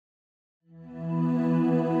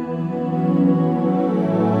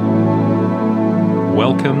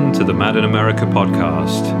Welcome to the Mad in America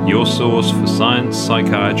podcast, your source for science,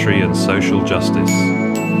 psychiatry, and social justice.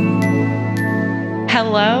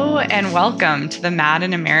 Hello, and welcome to the Mad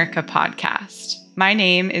in America podcast. My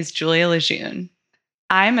name is Julia Lejeune.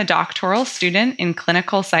 I'm a doctoral student in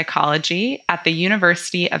clinical psychology at the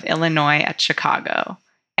University of Illinois at Chicago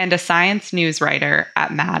and a science news writer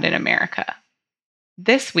at Mad in America.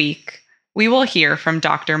 This week, we will hear from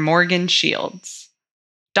Dr. Morgan Shields.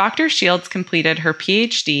 Dr. Shields completed her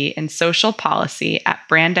PhD in social policy at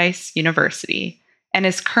Brandeis University and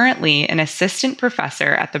is currently an assistant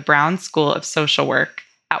professor at the Brown School of Social Work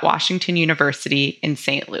at Washington University in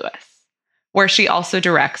St. Louis, where she also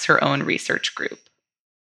directs her own research group.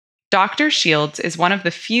 Dr. Shields is one of the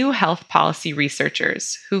few health policy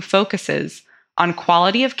researchers who focuses on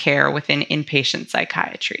quality of care within inpatient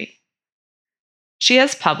psychiatry. She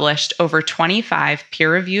has published over 25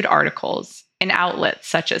 peer-reviewed articles in outlets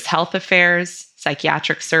such as Health Affairs,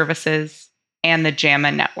 Psychiatric Services, and the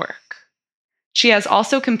JAMA Network. She has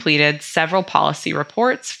also completed several policy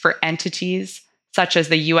reports for entities such as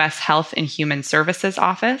the U.S. Health and Human Services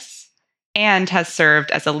Office, and has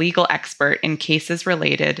served as a legal expert in cases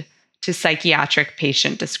related to psychiatric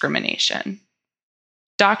patient discrimination.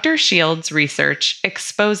 Dr. Shields' research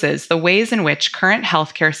exposes the ways in which current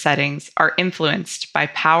healthcare settings are influenced by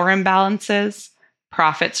power imbalances,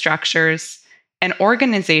 profit structures, and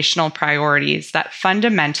organizational priorities that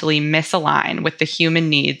fundamentally misalign with the human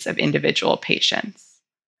needs of individual patients.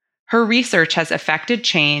 Her research has affected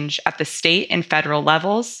change at the state and federal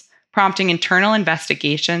levels, prompting internal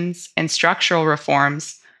investigations and structural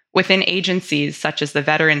reforms within agencies such as the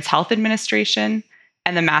Veterans Health Administration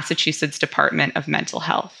and the Massachusetts Department of Mental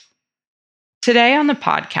Health. Today on the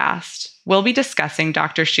podcast, we'll be discussing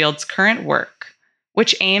Dr. Shields' current work,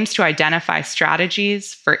 which aims to identify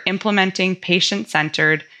strategies for implementing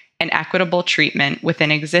patient-centered and equitable treatment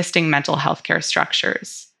within existing mental health care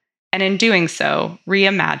structures, and in doing so,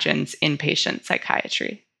 reimagines inpatient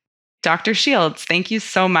psychiatry. Dr. Shields, thank you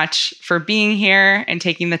so much for being here and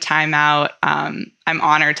taking the time out. I'm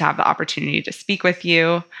honored to have the opportunity to speak with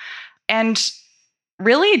you. And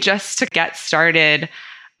really, just to get started,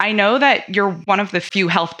 I know that you're one of the few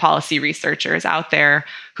health policy researchers out there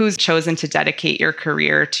who's chosen to dedicate your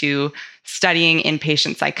career to studying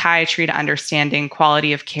inpatient psychiatry, to understanding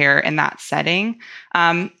quality of care in that setting.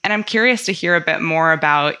 And I'm curious to hear a bit more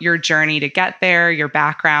about your journey to get there, your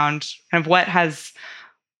background, kind of what has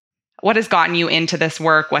gotten you into this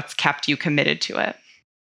work, what's kept you committed to it.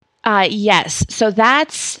 Yes. So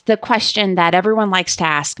that's the question that everyone likes to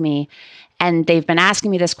ask me. And they've been asking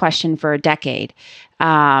me this question for a decade.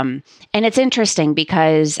 And it's interesting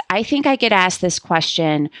because I think I get asked this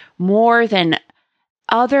question more than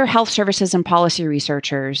other health services and policy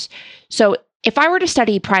researchers. So if I were to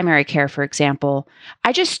study primary care, for example,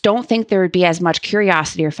 I just don't think there would be as much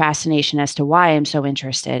curiosity or fascination as to why I'm so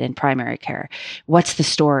interested in primary care. What's the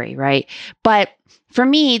story, right? But for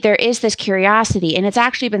me, there is this curiosity, and it's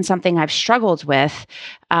actually been something I've struggled with.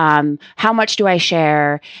 How much do I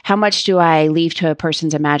share? How much do I leave to a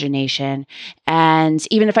person's imagination? And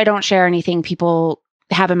even if I don't share anything, people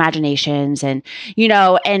have imaginations, and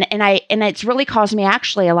it's really caused me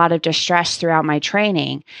actually a lot of distress throughout my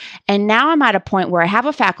training. And now I'm at a point where I have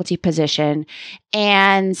a faculty position,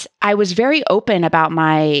 and I was very open about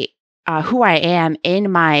my who I am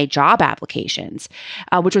in my job applications,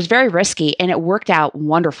 which was very risky, and it worked out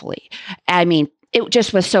wonderfully. I mean, it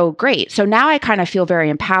just was so great. So now I kind of feel very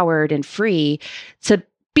empowered and free to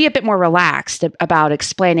be a bit more relaxed about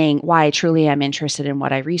explaining why I truly am interested in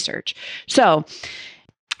what I research. So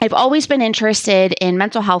I've always been interested in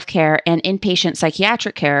mental health care and inpatient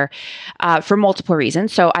psychiatric care for multiple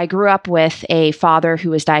reasons. So I grew up with a father who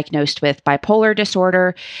was diagnosed with bipolar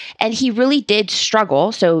disorder, and he really did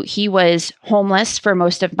struggle. So he was homeless for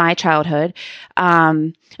most of my childhood.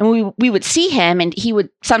 And we would see him, and he would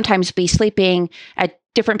sometimes be sleeping at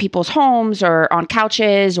different people's homes or on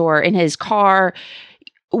couches or in his car.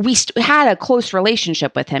 We had a close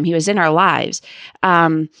relationship with him. He was in our lives.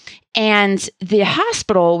 And the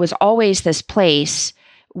hospital was always this place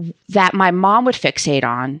that my mom would fixate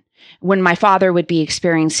on when my father would be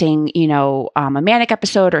experiencing, a manic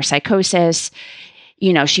episode or psychosis.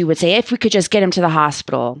 She would say, if we could just get him to the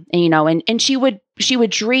hospital, and she would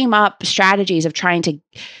dream up strategies of trying to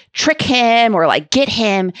trick him or get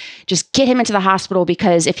him into the hospital,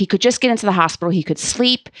 because if he could just get into the hospital, he could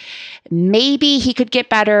sleep. Maybe he could get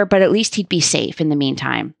better, but at least he'd be safe in the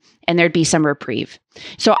meantime, and there'd be some reprieve.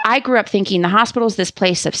 So I grew up thinking the hospital is this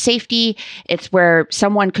place of safety. It's where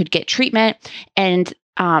someone could get treatment. And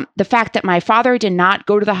the fact that my father did not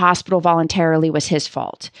go to the hospital voluntarily was his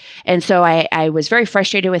fault. And so I was very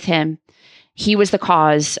frustrated with him. He was the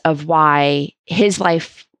cause of why his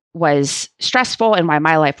life was stressful and why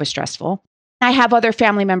my life was stressful. I have other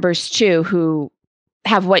family members too who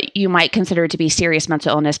have what you might consider to be serious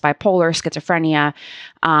mental illness, bipolar, schizophrenia,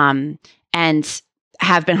 and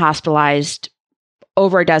have been hospitalized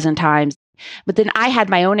over a dozen times. But then I had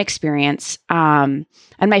my own experience, and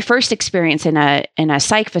my first experience in a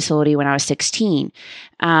psych facility when I was 16.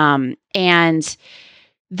 And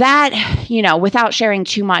that, without sharing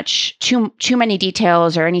too many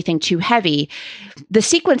details or anything too heavy, the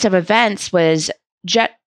sequence of events was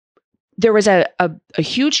there was a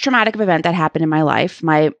huge traumatic event that happened in my life.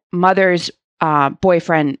 My mother's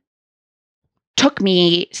boyfriend took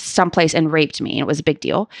me someplace and raped me. It was a big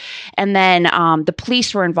deal. And then the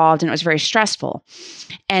police were involved and it was very stressful.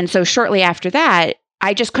 And so shortly after that,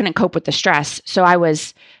 I just couldn't cope with the stress. So I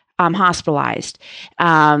was hospitalized.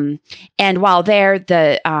 And while there,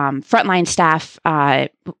 the frontline staff,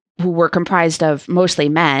 who were comprised of mostly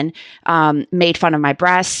men, made fun of my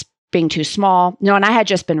breasts being too small. No, and I had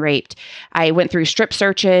just been raped. I went through strip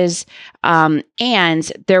searches,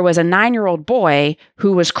 and there was a 9-year-old boy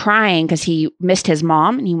who was crying because he missed his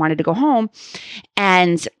mom and he wanted to go home.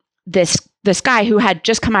 And this guy who had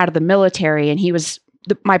just come out of the military, and he was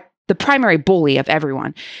the primary bully of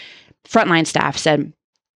everyone. Frontline staff said,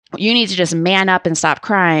 "You need to just man up and stop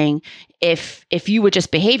crying. If you would just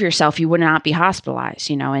behave yourself, you would not be hospitalized."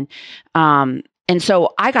 And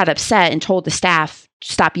so I got upset and told the staff,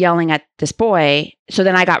 "Stop yelling at this boy." So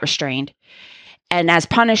then I got restrained. And as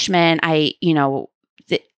punishment,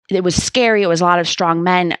 it was scary. It was a lot of strong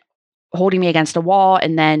men holding me against a wall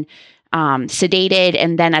and then sedated.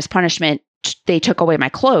 And then as punishment, they took away my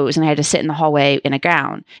clothes and I had to sit in the hallway in a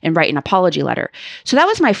gown and write an apology letter. So that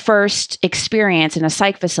was my first experience in a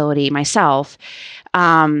psych facility myself.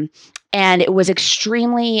 And it was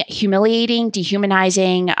extremely humiliating,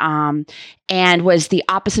 dehumanizing, and was the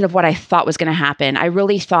opposite of what I thought was going to happen. I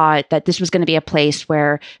really thought that this was going to be a place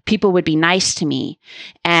where people would be nice to me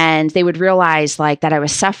and they would realize that I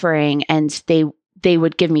was suffering and they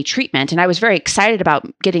would give me treatment. And I was very excited about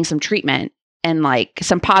getting some treatment and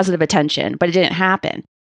some positive attention, but it didn't happen.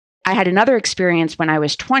 I had another experience when I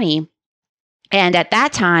was 20. And at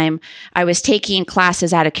that time, I was taking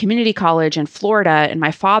classes at a community college in Florida, and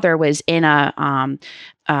my father was in a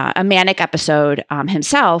manic episode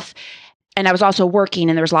himself. And I was also working,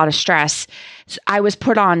 and there was a lot of stress. So I was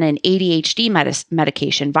put on an ADHD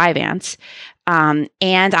medication, Vyvanse, and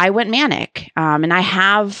I went manic. And I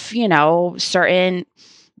have, certain,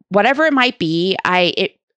 whatever it might be,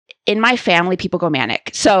 in my family, people go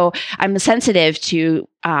manic. So I'm sensitive to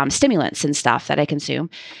stimulants and stuff that I consume.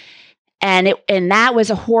 And that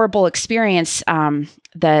was a horrible experience,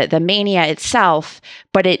 the mania itself,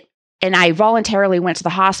 and I voluntarily went to the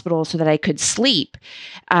hospital so that I could sleep.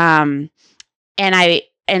 And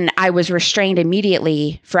I was restrained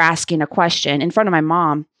immediately for asking a question in front of my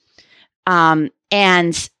mom.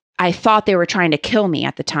 And I thought they were trying to kill me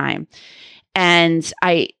at the time. And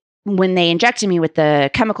when they injected me with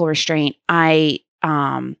the chemical restraint, I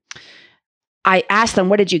asked them,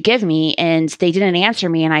 "What did you give me?" And they didn't answer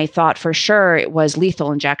me. And I thought for sure it was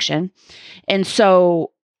lethal injection. And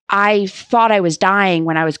so I thought I was dying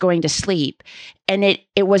when I was going to sleep. And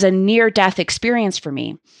it was a near-death experience for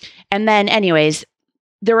me. And then anyways,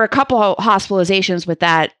 there were a couple of hospitalizations with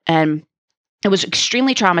that. And it was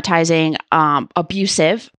extremely traumatizing,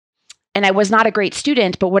 abusive. And I was not a great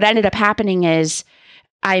student. But what ended up happening is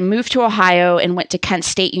I moved to Ohio and went to Kent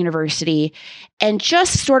State University, and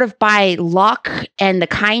just sort of by luck and the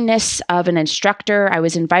kindness of an instructor, I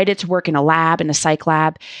was invited to work in a psych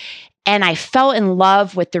lab, and I fell in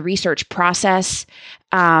love with the research process.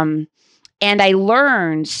 And I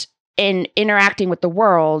learned in interacting with the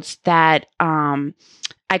world that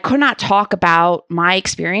I could not talk about my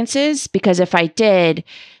experiences, because if I did,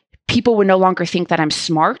 people would no longer think that I'm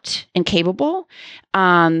smart and capable.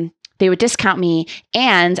 They would discount me,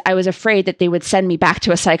 and I was afraid that they would send me back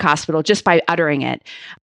to a psych hospital just by uttering it.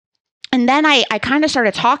 And then I kind of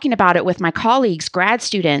started talking about it with my colleagues, grad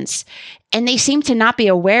students, and they seemed to not be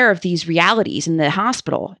aware of these realities in the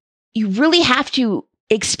hospital. You really have to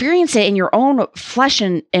experience it in your own flesh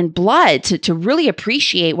and blood to really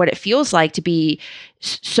appreciate what it feels like to be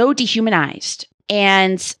so dehumanized.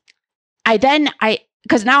 And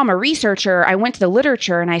because now I'm a researcher, I went to the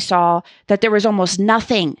literature and I saw that there was almost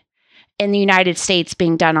nothing in the United States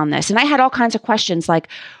being done on this. And I had all kinds of questions like,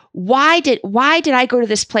 why did I go to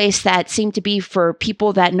this place that seemed to be for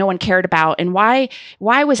people that no one cared about? And why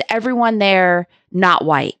was everyone there not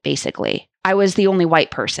white, basically? I was the only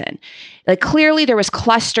white person. Like clearly there was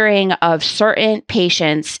clustering of certain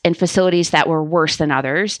patients in facilities that were worse than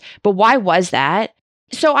others. But why was that?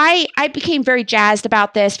 So I became very jazzed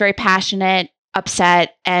about this, very passionate,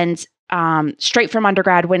 upset, and straight from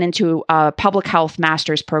undergrad went into a public health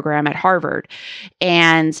master's program at Harvard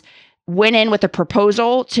and went in with a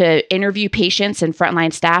proposal to interview patients and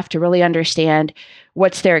frontline staff to really understand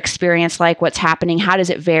what's their experience like, what's happening, how does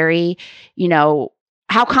it vary,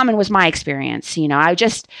 how common was my experience? I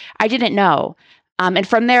didn't know. And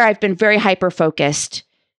from there, I've been very hyper-focused,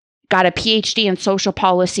 got a PhD in social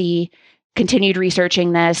policy, continued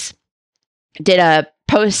researching this, did a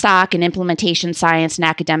postdoc in implementation science and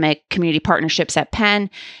academic community partnerships at Penn,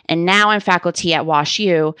 and now I'm faculty at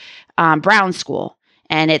WashU Brown School.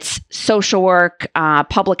 And it's social work,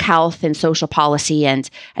 public health, and social policy. And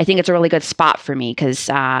I think it's a really good spot for me because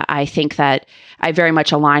I think that I very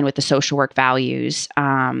much align with the social work values.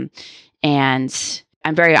 And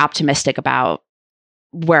I'm very optimistic about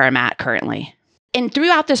where I'm at currently. And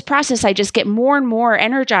throughout this process, I just get more and more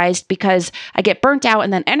energized because I get burnt out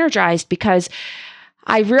and then energized because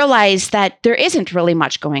I realize that there isn't really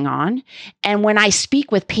much going on. And when I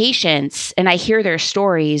speak with patients and I hear their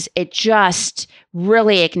stories, it just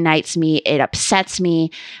really ignites me. It upsets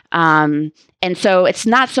me. And so it's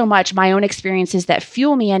not so much my own experiences that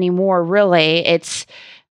fuel me anymore, really. It's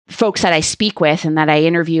folks that I speak with and that I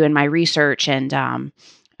interview in my research and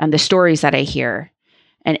the stories that I hear.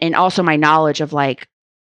 And also my knowledge of like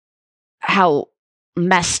how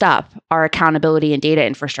messed up our accountability and data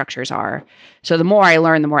infrastructures are. So the more I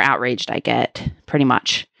learn, the more outraged I get, pretty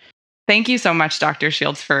much. Thank you so much, Dr.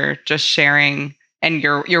 Shields, for just sharing and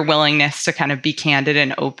your willingness to kind of be candid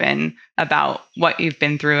and open about what you've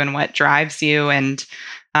been through and what drives you. And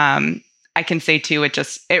I can say too, it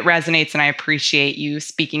resonates, and I appreciate you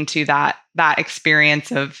speaking to that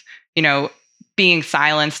experience of, being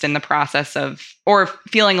silenced in the process of, or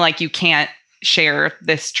feeling like you can't share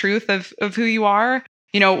this truth of who you are.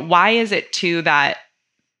 Why is it too that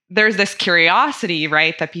there's this curiosity,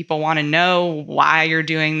 right? That people want to know why you're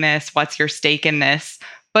doing this, what's your stake in this,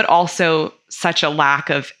 but also such a lack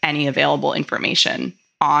of any available information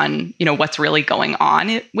on, what's really going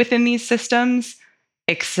on within these systems,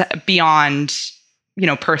 except beyond,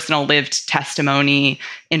 personal lived testimony,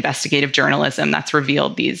 investigative journalism that's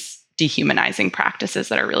revealed these dehumanizing practices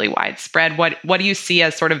that are really widespread. What do you see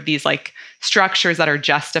as sort of these like structures that are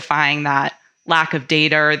justifying that lack of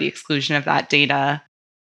data or the exclusion of that data?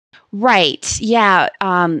 Right. Yeah.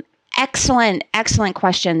 Excellent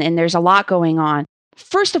question. And there's a lot going on.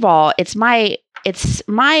 First of all, it's my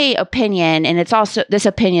opinion, and it's also, this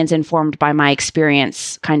opinion's informed by my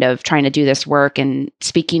experience kind of trying to do this work and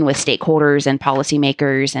speaking with stakeholders and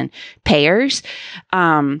policymakers and payers.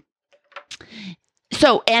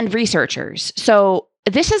 And researchers. So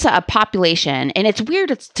this is a population, and it's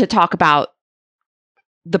weird to talk about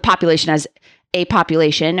the population as a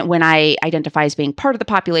population when I identify as being part of the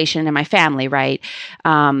population in my family, right?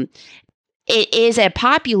 It is a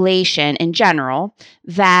population in general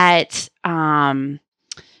that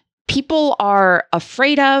people are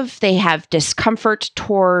afraid of. They have discomfort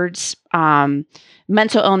towards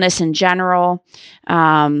mental illness in general.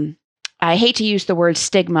 I hate to use the word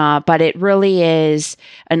stigma, but it really is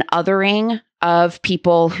an othering of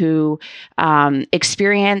people who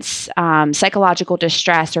experience psychological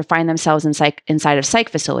distress or find themselves inside of psych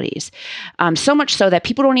facilities. So much so that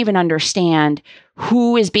people don't even understand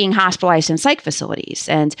who is being hospitalized in psych facilities.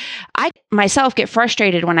 And I myself get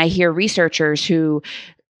frustrated when I hear researchers who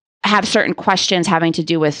have certain questions having to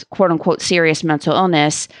do with quote unquote serious mental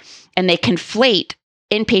illness, and they conflate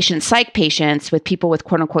inpatient psych patients with people with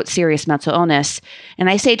quote unquote serious mental illness. And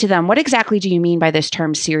I say to them, what exactly do you mean by this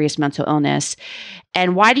term serious mental illness?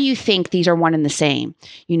 And why do you think these are one and the same?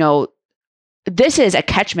 This is a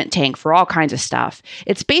catchment tank for all kinds of stuff.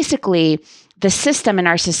 It's basically the system in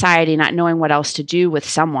our society not knowing what else to do with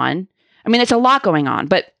someone. I mean, it's a lot going on,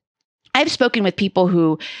 but I've spoken with people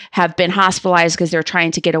who have been hospitalized because they're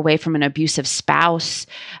trying to get away from an abusive spouse,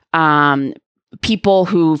 people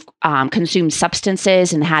who've consumed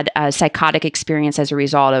substances and had a psychotic experience as a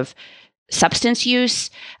result of substance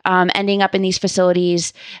use, ending up in these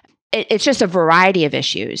facilities. It's just a variety of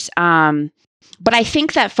issues. But I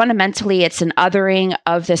think that fundamentally it's an othering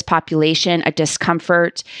of this population, a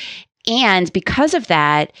discomfort. And because of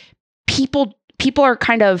that, people are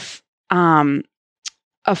kind of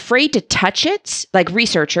afraid to touch it, like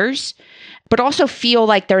researchers, but also feel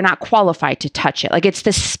like they're not qualified to touch it. Like it's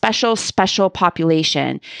this special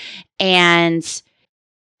population. And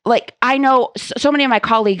like I know so many of my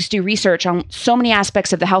colleagues do research on so many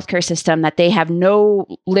aspects of the healthcare system that they have no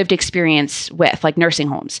lived experience with, like nursing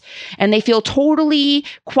homes, and they feel totally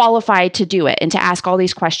qualified to do it and to ask all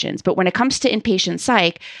these questions. But when it comes to inpatient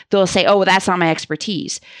psych, they'll say, oh, well, that's not my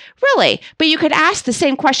expertise. Really? But you could ask the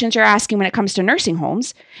same questions you're asking when it comes to nursing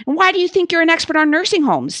homes. And why do you think you're an expert on nursing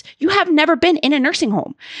homes? You have never been in a nursing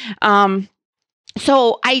home.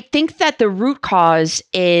 So I think that the root cause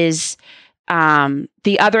is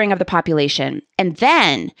the othering of the population. And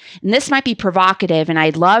this might be provocative, and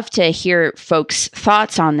I'd love to hear folks'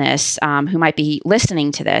 thoughts on this who might be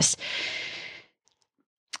listening to this.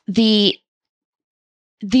 The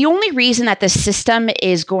only reason that the system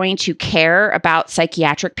is going to care about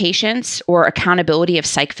psychiatric patients or accountability of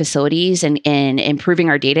psych facilities and improving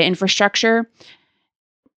our data infrastructure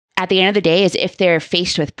at the end of the day is if they're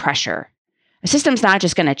faced with pressure. The system's not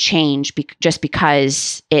just going to change just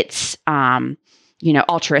because it's,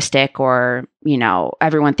 altruistic or,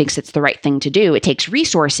 everyone thinks it's the right thing to do. It takes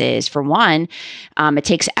resources for one. It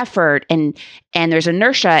takes effort and there's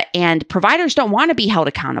inertia, and providers don't want to be held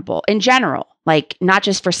accountable in general, like not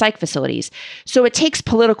just for psych facilities. So it takes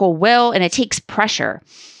political will and it takes pressure.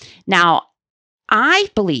 Now,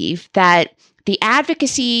 I believe that the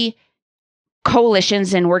advocacy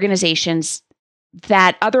coalitions and organizations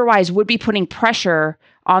that otherwise would be putting pressure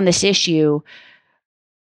on this issue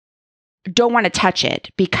don't want to touch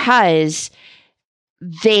it because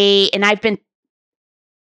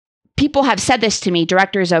people have said this to me,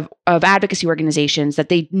 directors of advocacy organizations, that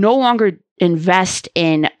they no longer invest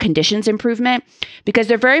in conditions improvement because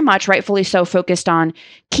they're very much, rightfully so, focused on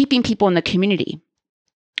keeping people in the community.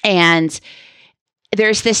 And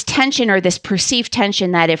there's this tension or this perceived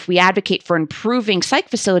tension that if we advocate for improving psych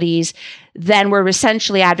facilities, then we're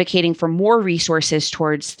essentially advocating for more resources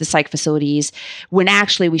towards the psych facilities when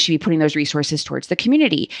actually we should be putting those resources towards the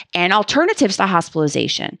community and alternatives to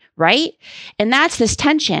hospitalization, right? And that's this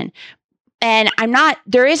tension. And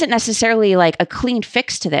there isn't necessarily like a clean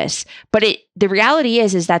fix to this, but the reality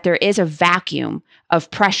is that there is a vacuum of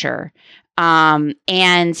pressure. And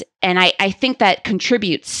I think that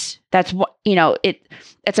contributes. That's what,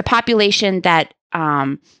 it's a population that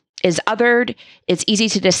is othered. It's easy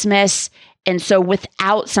to dismiss. And so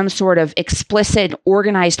without some sort of explicit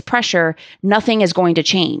organized pressure, nothing is going to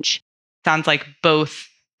change. Sounds like both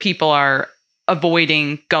people are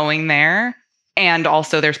avoiding going there. And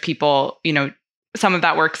also there's people, some of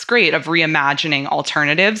that works great of reimagining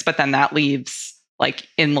alternatives, but then that leaves like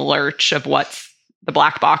in the lurch of what's the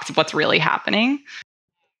black box of what's really happening.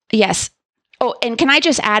 Yes. Oh, and can I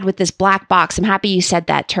just add with this black box, I'm happy you said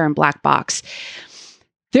that term, black box.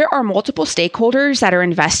 There are multiple stakeholders that are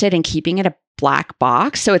invested in keeping it a black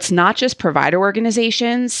box. So it's not just provider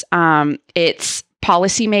organizations, it's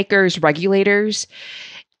policymakers, regulators.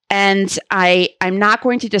 And I'm not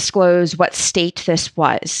going to disclose what state this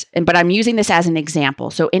was, but I'm using this as an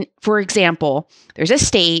example. So for example, there's a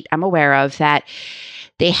state I'm aware of that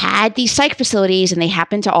they had these psych facilities and they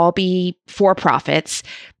happened to all be for-profits.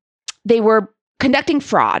 They were conducting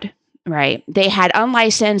fraud, right? They had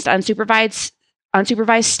unlicensed,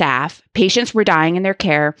 unsupervised staff. Patients were dying in their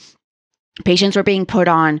care. Patients were being put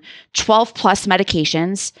on 12 plus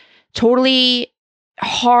medications. Totally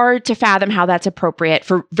hard to fathom how that's appropriate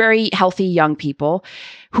for very healthy young people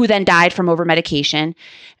who then died from over-medication,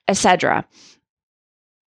 etc.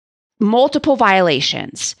 Multiple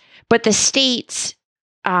violations. But the states,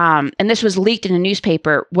 and this was leaked in a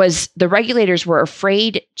newspaper, was the regulators were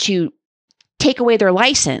afraid to take away their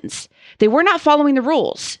license. They were not following the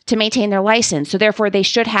rules to maintain their license. So therefore they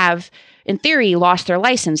should have, in theory, lost their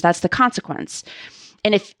license. That's the consequence.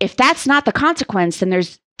 And if that's not the consequence,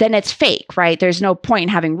 then it's fake, right? There's no point in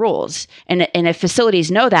having rules. And if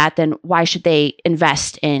facilities know that, then why should they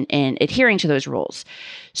invest in adhering to those rules?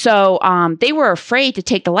 So they were afraid to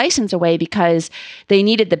take the license away because they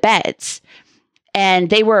needed the beds. And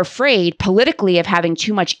they were afraid politically of having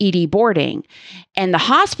too much ED boarding. And the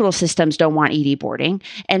hospital systems don't want ED boarding.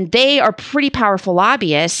 And they are pretty powerful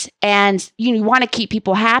lobbyists. And you want to keep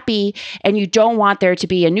people happy. And you don't want there to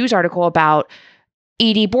be a news article about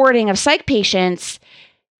ED boarding of psych patients.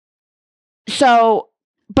 So,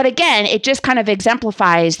 but again, it just kind of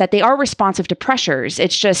exemplifies that they are responsive to pressures.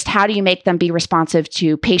 It's just, how do you make them be responsive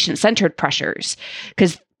to patient-centered pressures?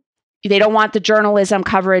 Because they don't want the journalism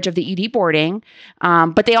coverage of the ED boarding,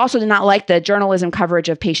 but they also did not like the journalism coverage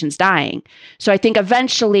of patients dying. So I think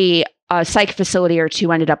eventually a psych facility or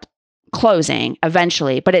two ended up closing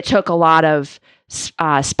eventually, but it took a lot of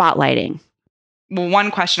spotlighting. Well, one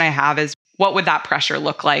question I have is, what would that pressure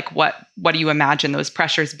look like? What do you imagine those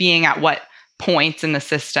pressures being at what points in the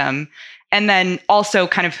system? And then also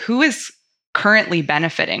kind of who is currently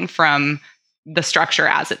benefiting from the structure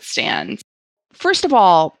as it stands? First of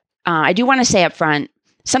all, I do want to say up front,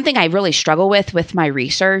 something I really struggle with my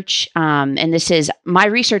research, and this is, my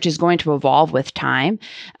research is going to evolve with time,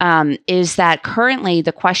 is that currently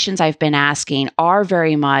the questions I've been asking are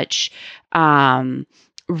very much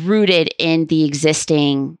rooted in the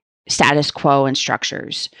existing status quo and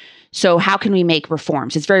structures. So how can we make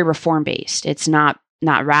reforms? It's very reform-based. It's not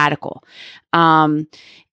radical. And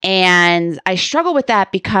I struggle with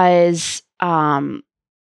that because some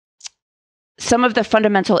of the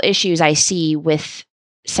fundamental issues I see with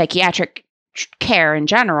psychiatric care in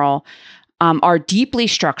general are deeply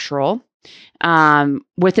structural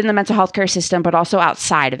within the mental health care system, but also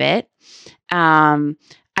outside of it.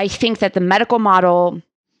 I think that the medical model,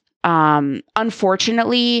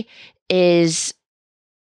 unfortunately, is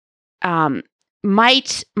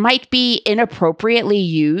might be inappropriately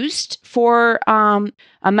used for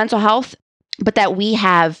a mental health, but that we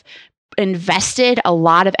have invested a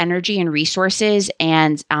lot of energy and resources,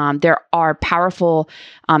 and there are powerful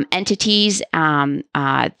entities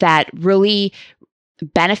that really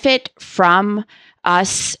benefit from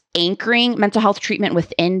us anchoring mental health treatment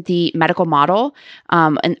within the medical model.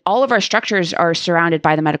 And all of our structures are surrounded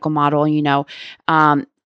by the medical model,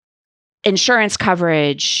 insurance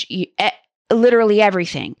coverage, literally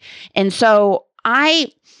everything. And so I'm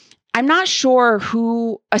not sure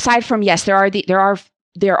who, aside from, yes,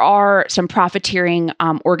 there are some profiteering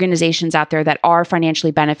organizations out there that are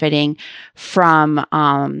financially benefiting from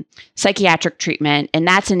psychiatric treatment, and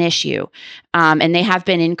that's an issue, and they have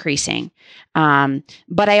been increasing.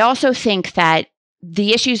 But I also think that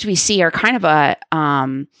the issues we see are kind of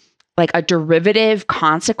a derivative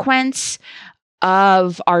consequence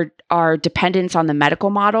of our dependence on the medical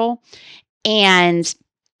model. And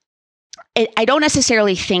I don't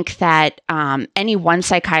necessarily think that any one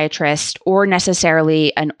psychiatrist or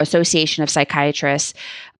necessarily an association of psychiatrists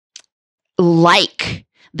like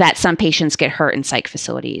that some patients get hurt in psych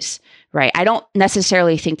facilities, right? I don't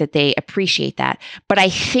necessarily think that they appreciate that, but I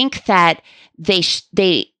think that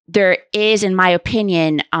there is, in my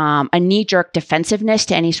opinion, a knee-jerk defensive-ness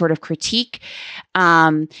to any sort of critique,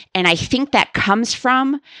 and I think that comes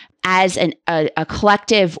from, as a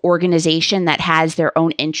collective organization that has their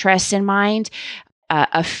own interests in mind,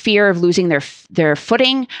 a fear of losing their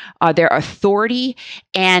footing, their authority.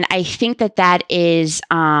 And I think that is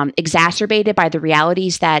exacerbated by the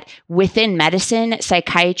realities that within medicine,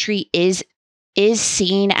 psychiatry is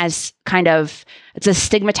seen as it's a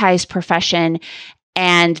stigmatized profession,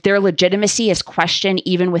 and their legitimacy is questioned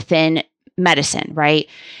even within medicine, right?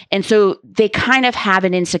 And so they kind of have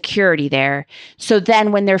an insecurity there. So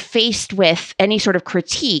then when they're faced with any sort of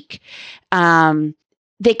critique,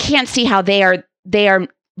 they can't see how they are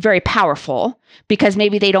very powerful, because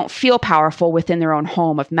maybe they don't feel powerful within their own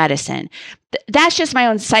home of medicine. That's just my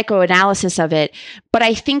own psychoanalysis of it. But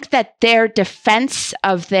I think that their defense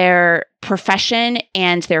of their profession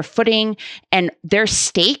and their footing and their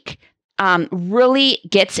stake really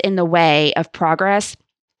gets in the way of progress,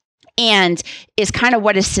 and is kind of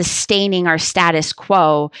what is sustaining our status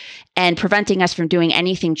quo and preventing us from doing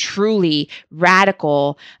anything truly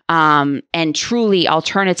radical and truly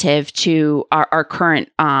alternative to our current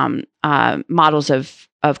models of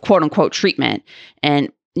quote unquote treatment.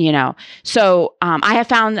 And, so I have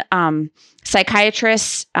found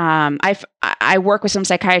psychiatrists, I work with some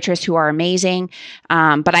psychiatrists who are amazing,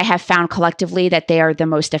 but I have found collectively that they are the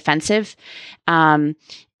most offensive. And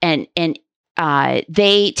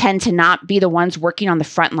they tend to not be the ones working on the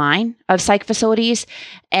front line of psych facilities.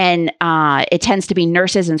 And it tends to be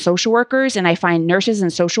nurses and social workers. And I find nurses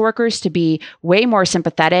and social workers to be way more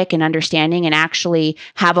sympathetic and understanding and actually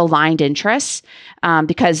have aligned interests,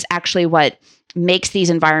 because actually what makes these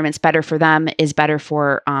environments better for them is better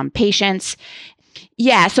for patients.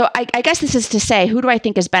 Yeah, so I guess this is to say, who do I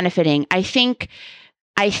think is benefiting? I think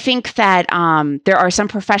that there are some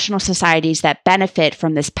professional societies that benefit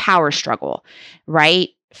from this power struggle, right?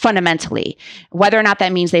 Fundamentally, whether or not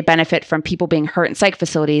that means they benefit from people being hurt in psych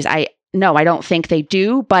facilities, I don't think they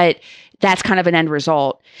do, but that's kind of an end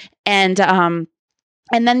result. And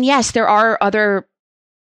then, yes, there are other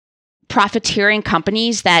profiteering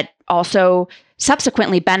companies that also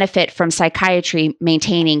subsequently benefit from psychiatry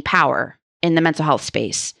maintaining power in the mental health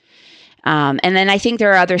space. And then I think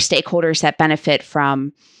there are other stakeholders that benefit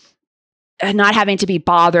from not having to be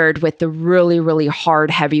bothered with the really, really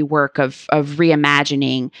hard, heavy work of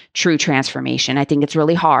reimagining true transformation. I think it's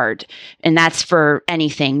really hard. And that's for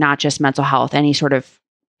anything, not just mental health, any sort of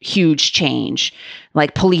huge change,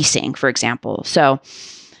 like policing, for example. So,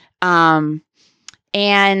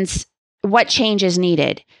 and what change is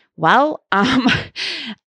needed? Well,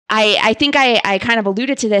 I think I kind of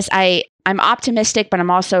alluded to this. I'm optimistic, but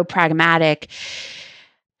I'm also pragmatic.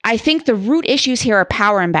 I think the root issues here are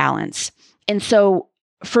power imbalance. And so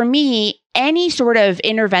for me, any sort of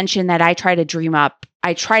intervention that I try to dream up,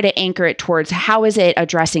 I try to anchor it towards how is it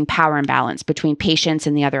addressing power imbalance between patients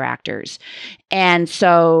and the other actors. And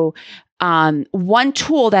so one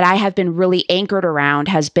tool that I have been really anchored around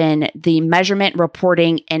has been the measurement,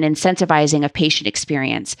 reporting, and incentivizing of patient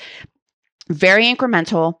experience. Very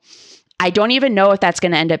incremental. I don't even know if that's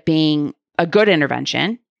going to end up being a good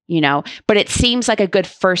intervention, but it seems like a good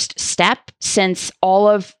first step since all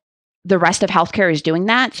of the rest of healthcare is doing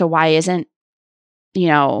that. So why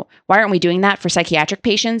aren't we doing that for psychiatric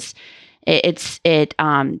patients? It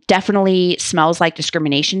definitely smells like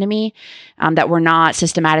discrimination to me, that we're not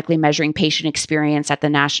systematically measuring patient experience at the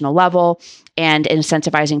national level and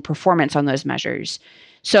incentivizing performance on those measures.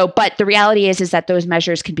 So, but the reality is that those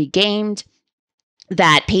measures can be gamed,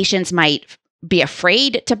 that patients might be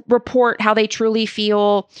afraid to report how they truly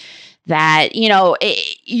feel, that,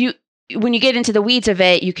 when you get into the weeds of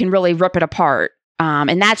it, you can really rip it apart.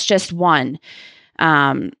 And that's just one.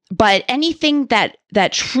 But anything that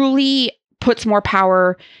truly puts more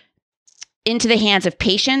power into the hands of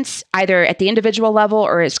patients, either at the individual level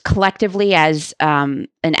or as collectively as an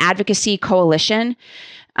advocacy coalition,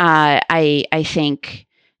 I think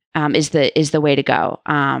is the way to go.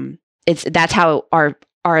 That's how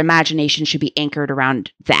our imagination should be anchored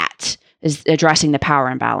around. That is addressing the power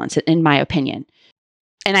imbalance, in my opinion.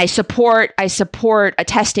 And I support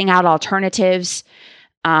testing out alternatives.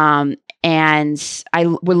 And I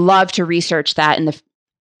would love to research that in the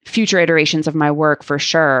future iterations of my work for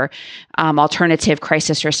sure, alternative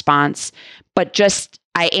crisis response. But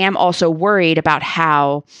I am also worried about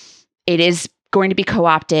how it is going to be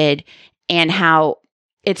co-opted and how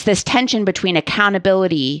it's this tension between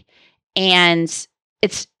accountability and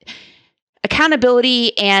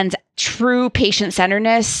true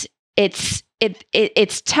patient-centeredness.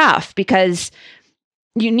 It's tough because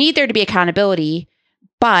you need there to be accountability,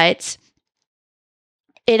 but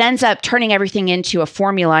it ends up turning everything into a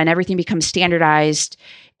formula and everything becomes standardized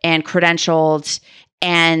and credentialed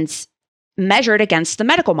and measured against the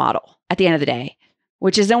medical model at the end of the day,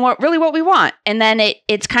 which isn't what we want. And then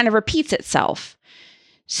it kind of repeats itself.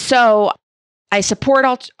 So I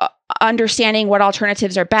support understanding what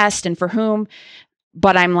alternatives are best and for whom,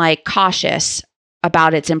 but I'm cautious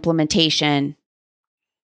about its implementation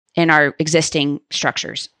in our existing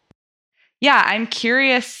structures. Yeah, I'm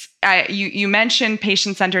curious. You mentioned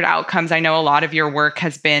patient-centered outcomes. I know a lot of your work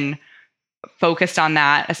has been focused on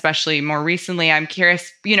that, especially more recently. I'm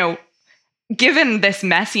curious, given this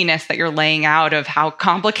messiness that you're laying out of how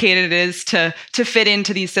complicated it is to fit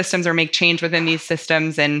into these systems or make change within these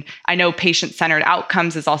systems, and I know patient-centered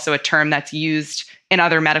outcomes is also a term that's used in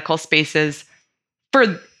other medical spaces. For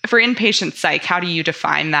inpatient psych, how do you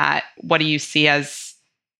define that? What do you see as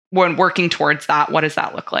when working towards that? What does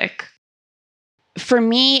that look like? For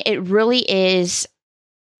me, it really is,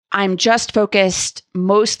 I'm just focused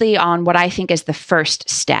mostly on what I think is the first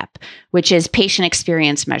step, which is patient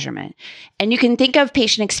experience measurement. And you can think of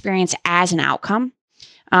patient experience as an outcome,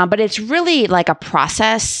 but it's really like a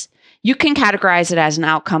process. You can categorize it as an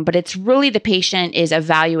outcome, but it's really the patient is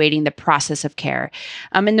evaluating the process of care.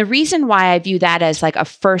 And the reason why I view that as a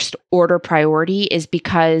first order priority is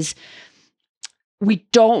because we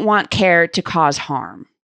don't want care to cause harm.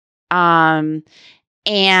 And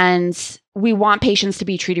we want patients to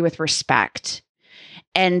be treated with respect.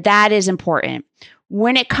 And that is important.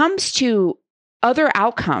 When it comes to other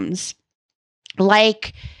outcomes,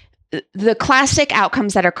 like the classic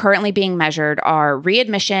outcomes that are currently being measured are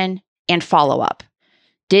readmission and follow-up.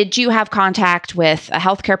 Did you have contact with a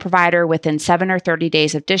healthcare provider within 7 or 30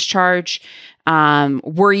 days of discharge?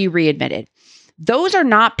 Were you readmitted? Those are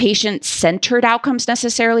not patient-centered outcomes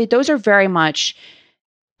necessarily. Those are very much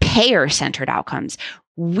payer-centered outcomes.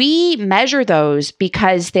 We measure those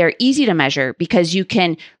because they're easy to measure, because you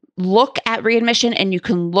can look at readmission and you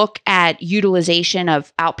can look at utilization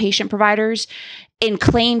of outpatient providers in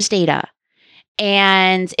claims data.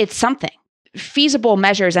 And it's something. Feasible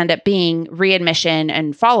measures end up being readmission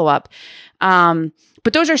and follow-up.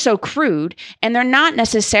 But those are so crude, and they're not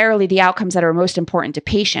necessarily the outcomes that are most important to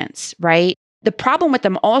patients, right? The problem with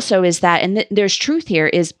them also is that, and there's truth here,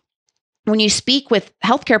 is when you speak with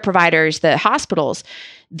healthcare providers, the hospitals,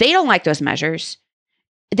 they don't like those measures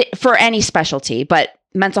for any specialty, but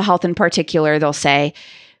mental health in particular, they'll say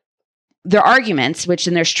their arguments, which,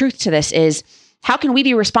 and there's truth to this, is how can we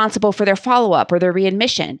be responsible for their follow-up or their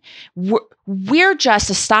readmission? We're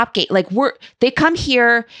just a stopgate. They come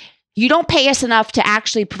here you don't pay us enough to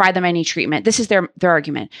actually provide them any treatment. This is their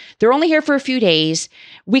argument. They're only here for a few days.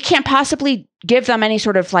 We can't possibly give them any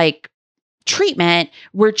sort of like treatment.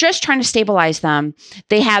 We're just trying to stabilize them.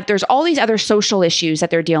 There's all these other social issues that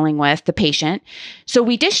they're dealing with, the patient. So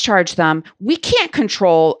we discharge them. We can't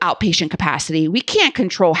control outpatient capacity. We can't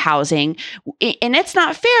control housing. And it's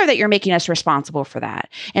not fair that you're making us responsible for that.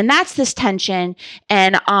 And that's this tension.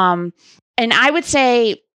 And I would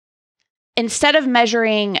say, instead of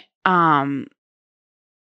measuring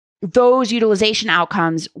those utilization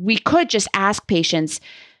outcomes, we could just ask patients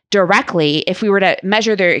directly. If we were to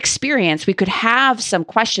measure their experience, we could have some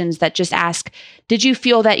questions that just ask, did you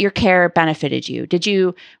feel that your care benefited you? Did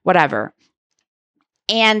you, whatever?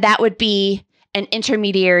 And that would be an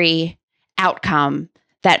intermediary outcome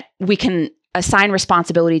that we can assign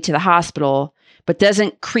responsibility to the hospital, but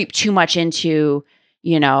doesn't creep too much into,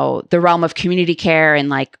 the realm of community care and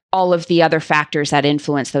like all of the other factors that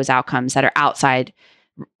influence those outcomes that are outside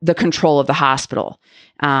the control of the hospital.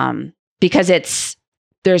 Because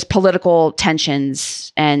there's political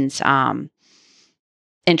tensions and trying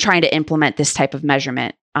to implement this type of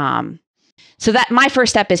measurement. So that my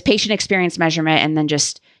first step is patient experience measurement. And then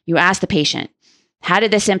just, you ask the patient, how did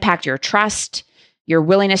this impact your trust, your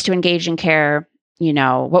willingness to engage in care?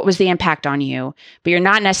 What was the impact on you? But you're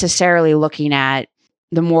not necessarily looking at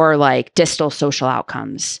the more like distal social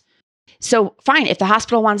outcomes. So fine, if the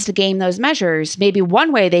hospital wants to game those measures, maybe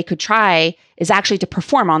one way they could try is actually to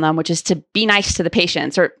perform on them, which is to be nice to the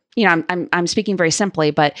patients. Or, I'm speaking very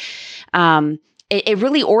simply, but it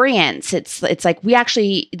really orients. It's like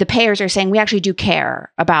the payers are saying we actually do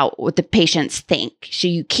care about what the patients think. So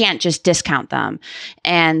you can't just discount them.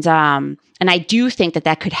 And I do think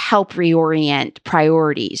that could help reorient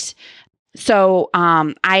priorities. So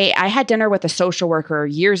I had dinner with a social worker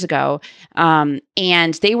years ago,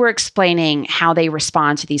 and they were explaining how they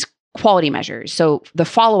respond to these quality measures. So the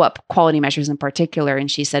follow-up quality measures in particular. And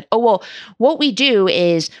she said, oh, well, what we do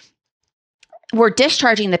is we're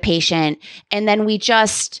discharging the patient, and then we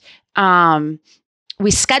just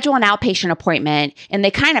we schedule an outpatient appointment, and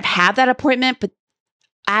they kind of have that appointment, but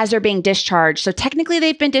as they're being discharged. So technically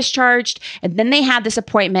they've been discharged, and then they had this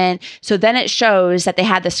appointment. So then it shows that they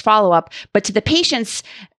had this follow-up, but to the patients,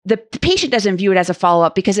 the patient doesn't view it as a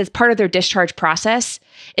follow-up because it's part of their discharge process.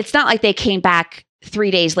 It's not like they came back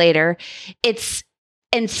 3 days later.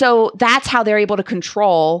 And so that's how they're able to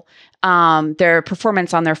control their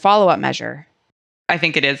performance on their follow-up measure. I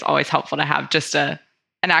think it is always helpful to have just an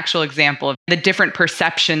actual example of the different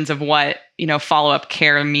perceptions of what, follow-up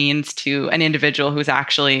care means to an individual who's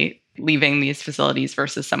actually leaving these facilities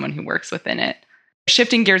versus someone who works within it.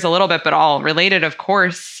 Shifting gears a little bit, but all related, of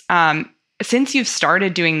course, since you've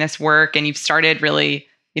started doing this work and you've started really,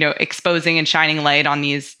 exposing and shining light on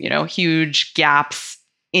these, huge gaps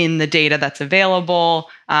in the data that's available,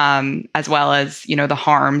 as well as, the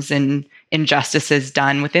harms and injustices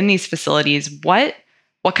done within these facilities, what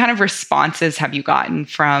kind of responses have you gotten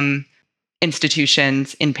from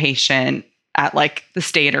institutions, inpatient, at like the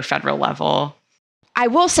state or federal level? I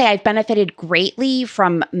will say I've benefited greatly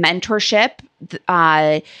from mentorship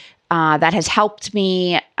that has helped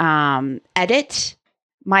me edit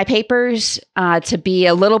my papers to be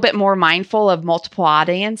a little bit more mindful of multiple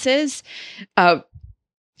audiences. And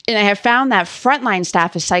I have found that frontline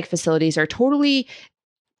staff of psych facilities are totally,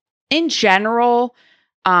 in general,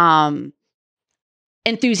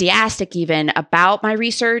 enthusiastic even about my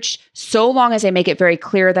research, so long as I make it very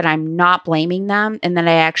clear that I'm not blaming them, and that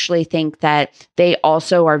I actually think that they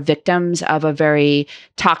also are victims of a very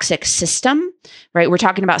toxic system, right? We're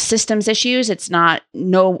talking about systems issues. It's not,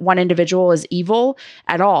 no one individual is evil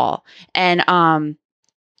at all. And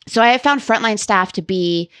so I have found frontline staff to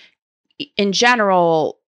be, in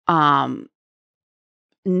general,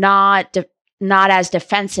 not as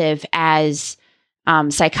defensive as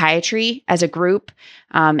psychiatry as a group.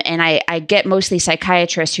 And I get mostly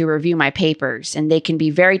psychiatrists who review my papers, and they can be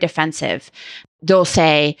very defensive. They'll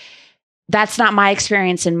say, that's not my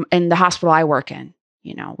experience in the hospital I work in,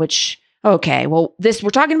 which, okay, well, we're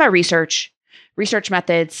talking about research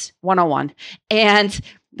methods 101. And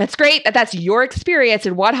that's great that that's your experience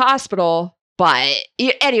in one hospital. But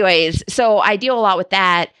anyways, so I deal a lot with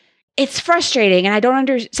that. It's frustrating,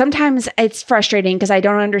 and sometimes it's frustrating because I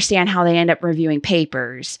don't understand how they end up reviewing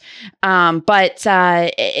papers. So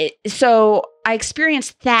I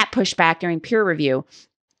experienced that pushback during peer review.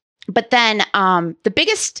 But then the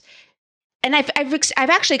biggest, and I've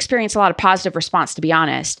actually experienced a lot of positive response, to be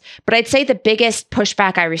honest. But I'd say the biggest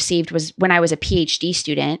pushback I received was when I was a PhD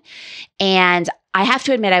student, and I have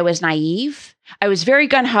to admit I was naive. I was very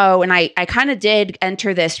gung-ho, and I kind of did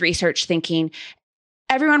enter this research thinking,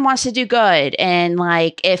 everyone wants to do good. And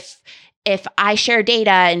like, if I share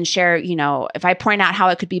data and share, if I point out how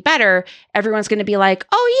it could be better, everyone's going to be like,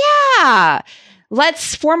 oh yeah,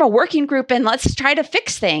 let's form a working group and let's try to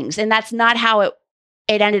fix things. And that's not how it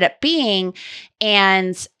ended up being.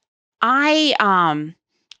 And I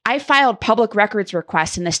filed public records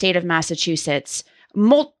requests in the state of Massachusetts,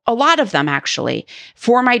 a lot of them actually,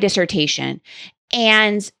 for my dissertation.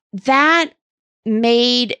 And that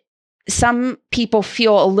made some people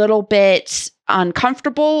feel a little bit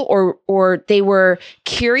uncomfortable, or they were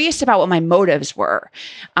curious about what my motives were.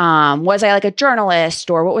 Was I like a journalist,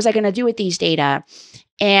 or what was I going to do with these data?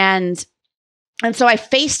 And so I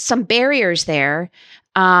faced some barriers there.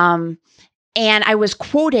 And I was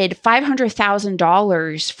quoted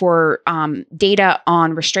 $500,000 for data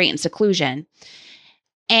on restraint and seclusion.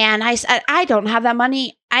 And I said, I don't have that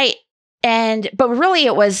money. But really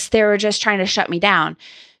they were just trying to shut me down.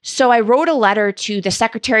 So I wrote a letter to the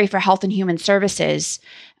Secretary for Health and Human Services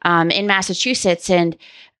in Massachusetts, and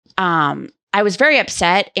I was very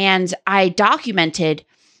upset. And I documented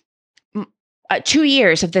 2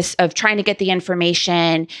 years of trying to get the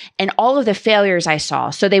information and all of the failures I saw.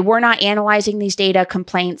 So they were not analyzing these data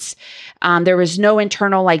complaints. There was no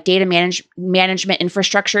internal like data management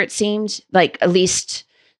infrastructure. It seemed like, at least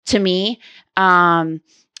to me.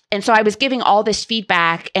 And so I was giving all this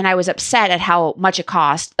feedback, and I was upset at how much it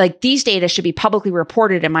cost. Like, these data should be publicly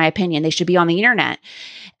reported, in my opinion. They should be on the internet.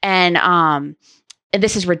 And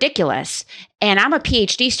this is ridiculous. And I'm a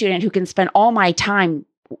PhD student who can spend all my time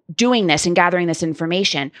doing this and gathering this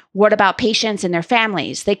information. What about patients and their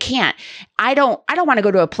families? They can't. I don't want to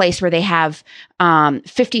go to a place where they have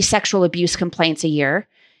 50 sexual abuse complaints a year.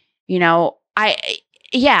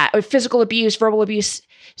 Physical abuse, verbal abuse.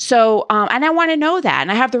 So, and I want to know that, and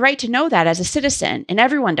I have the right to know that as a citizen, and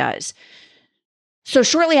everyone does. So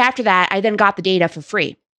shortly after that, I then got the data for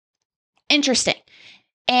free. Interesting.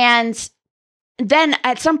 And then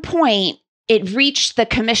at some point, it reached the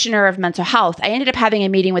Commissioner of Mental Health. I ended up having a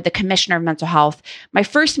meeting with the Commissioner of Mental Health. My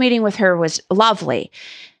first meeting with her was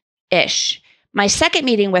lovely-ish. My second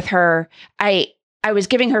meeting with her, I was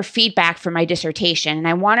giving her feedback for my dissertation, and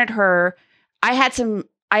I wanted her. I had some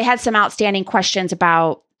outstanding questions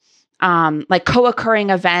about like co-occurring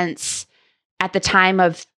events at the time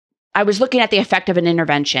of. I was looking at the effect of an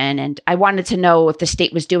intervention, and I wanted to know if the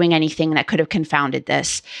state was doing anything that could have confounded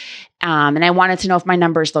this. And I wanted to know if my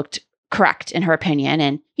numbers looked correct in her opinion.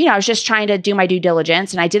 And, I was just trying to do my due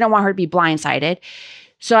diligence, and I didn't want her to be blindsided.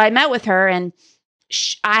 So I met with her, and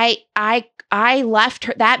I left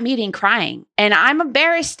that meeting crying, and I'm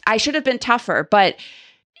embarrassed. I should have been tougher, but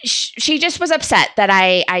she just was upset that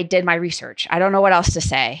I did my research. I don't know what else to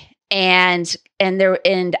say. And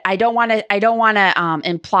I don't want to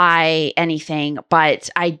imply anything, but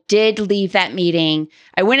I did leave that meeting.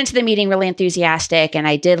 I went into the meeting really enthusiastic, and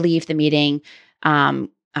I did leave the meeting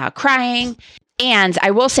crying. And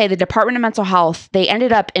I will say the Department of Mental Health, they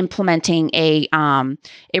ended up implementing a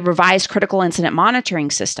revised critical incident monitoring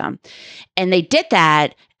system, and they did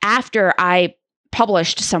that after I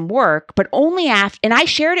published some work, but only after, and I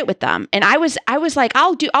shared it with them. And I was like,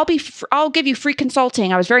 I'll give you free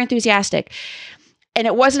consulting. I was very enthusiastic. And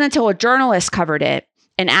it wasn't until a journalist covered it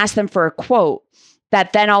and asked them for a quote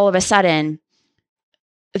that then all of a sudden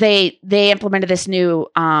they implemented this new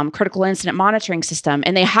critical incident monitoring system,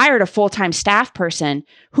 and they hired a full-time staff person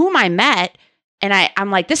whom I met. And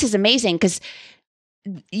I'm like, this is amazing, because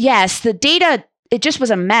yes, the data, it just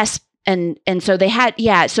was a mess. And so they had,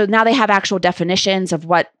 so now they have actual definitions of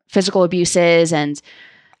what physical abuse is. And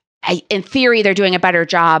in theory, they're doing a better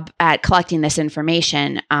job at collecting this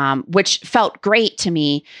information, which felt great to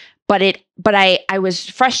me. But I was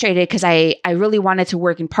frustrated because I really wanted to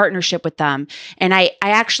work in partnership with them. And I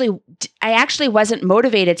actually wasn't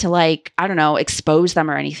motivated to, like, I don't know, expose them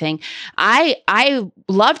or anything. I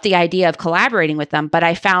loved the idea of collaborating with them, but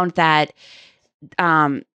I found that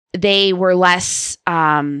they were less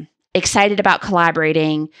excited about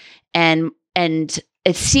collaborating, and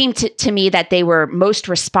it seemed to me that they were most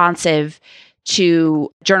responsive to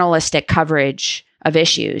journalistic coverage of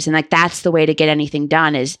issues, and like that's the way to get anything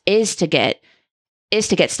done is to get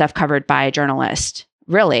stuff covered by a journalist,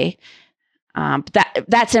 really.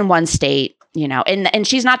 That's in one state, and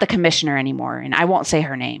she's not the commissioner anymore, and I won't say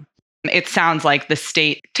her name. It sounds like the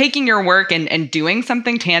state taking your work and doing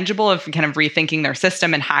something tangible of kind of rethinking their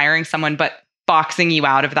system and hiring someone, but boxing you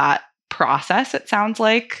out of that process, it sounds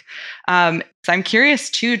like. So I'm curious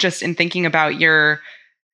too, just in thinking about your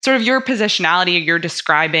positionality, you're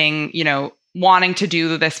describing, wanting to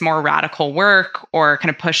do this more radical work or kind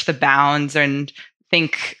of push the bounds and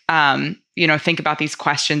think, think about these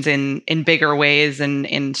questions in bigger ways and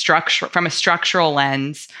in structure, from a structural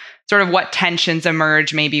lens, sort of what tensions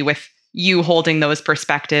emerge maybe with you holding those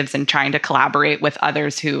perspectives and trying to collaborate with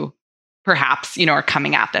others who perhaps, are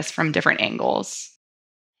coming at this from different angles.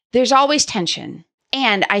 There's always tension.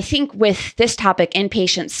 And I think with this topic,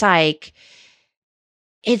 inpatient psych,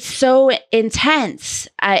 it's so intense.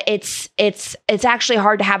 It's actually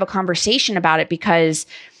hard to have a conversation about it because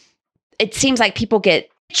it seems like people get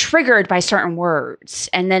triggered by certain words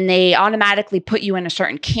and then they automatically put you in a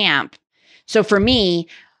certain camp. So for me,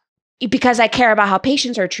 because I care about how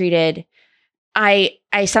patients are treated, I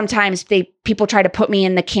sometimes people try to put me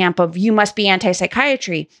in the camp of you must be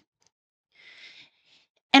anti-psychiatry.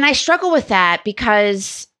 And I struggle with that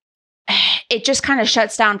because it just kind of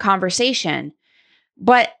shuts down conversation.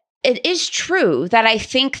 But it is true that I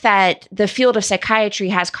think that the field of psychiatry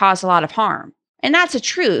has caused a lot of harm. And that's a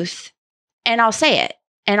truth. And I'll say it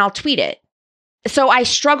and I'll tweet it. So I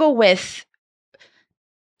struggle with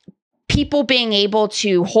people being able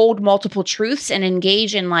to hold multiple truths and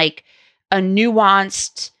engage in like a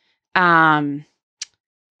nuanced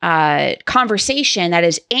conversation that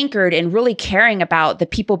is anchored in really caring about the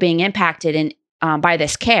people being impacted by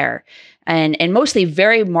this care, and mostly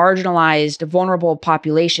very marginalized, vulnerable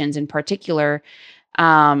populations in particular.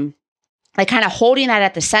 Like kind of holding that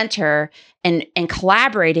at the center and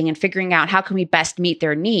collaborating and figuring out how can we best meet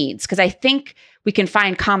their needs, because I think we can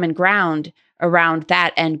find common ground around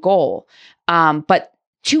that end goal. But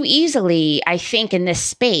too easily, I think in this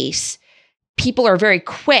space, people are very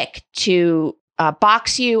quick to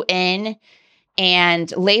box you in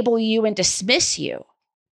and label you and dismiss you.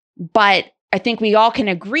 But I think we all can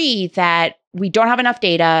agree that we don't have enough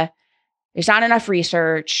data. There's not enough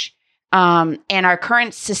research. And our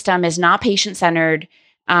current system is not patient-centered.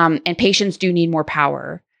 And patients do need more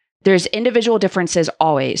power. There's individual differences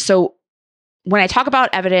always. So when I talk about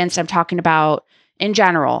evidence, I'm talking about in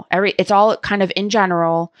general. It's all kind of in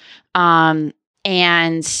general. And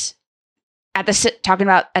talking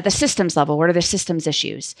about at the systems level, what are the systems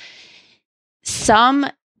issues? Some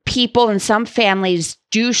people and some families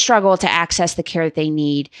do struggle to access the care that they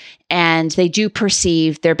need, and they do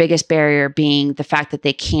perceive their biggest barrier being the fact that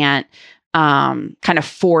they can't kind of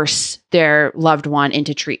force their loved one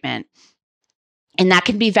into treatment. And that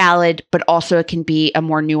can be valid, but also it can be a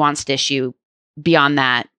more nuanced issue beyond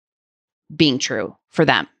that being true for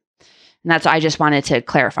them. And I just wanted to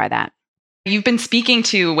clarify that. You've been speaking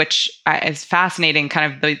to, which is fascinating,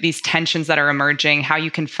 kind of these tensions that are emerging, how you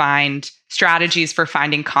can find strategies for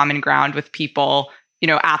finding common ground with people,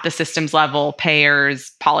 at the systems level,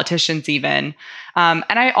 payers, politicians even. And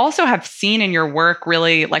I also have seen in your work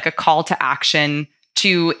really like a call to action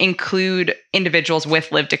to include individuals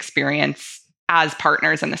with lived experience as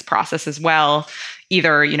partners in this process as well,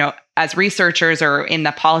 either, as researchers or in the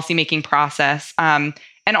policymaking process. And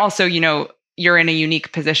also, you're in a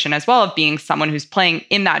unique position as well of being someone who's playing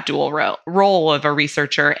in that dual role of a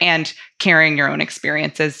researcher and carrying your own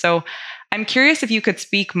experiences. So I'm curious if you could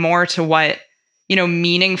speak more to what,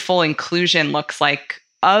 meaningful inclusion looks like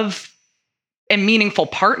of a meaningful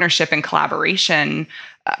partnership and collaboration,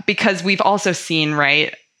 because we've also seen,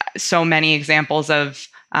 right, so many examples of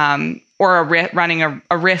running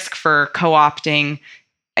a risk for co-opting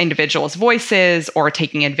individuals' voices or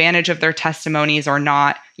taking advantage of their testimonies, or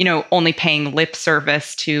not, only paying lip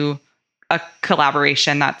service to a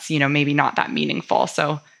collaboration that's, maybe not that meaningful.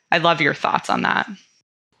 So I'd love your thoughts on that.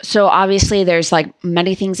 So obviously there's like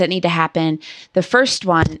many things that need to happen. The first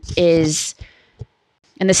one is,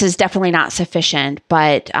 and this is definitely not sufficient,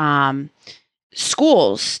 but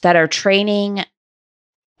schools that are training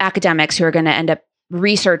academics who are going to end up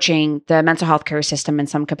researching the mental health care system in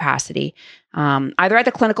some capacity, either at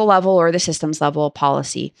the clinical level or the systems level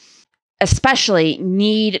policy, especially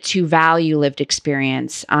need to value lived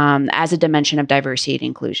experience as a dimension of diversity and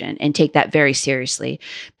inclusion, and take that very seriously.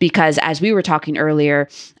 Because as we were talking earlier,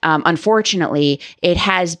 unfortunately, it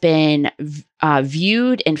has been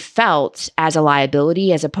viewed and felt as a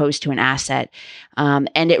liability as opposed to an asset.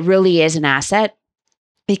 And it really is an asset,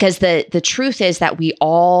 because the truth is that we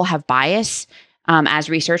all have bias. As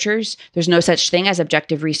researchers, there's no such thing as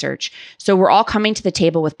objective research. So we're all coming to the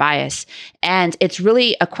table with bias. And it's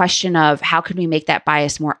really a question of how can we make that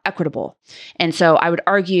bias more equitable? And so I would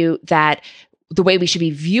argue that the way we should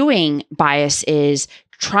be viewing bias is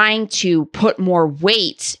trying to put more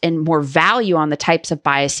weight and more value on the types of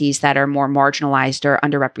biases that are more marginalized or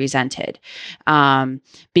underrepresented.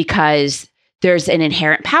 Because there's an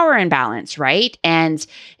inherent power imbalance, right? And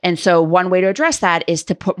so one way to address that is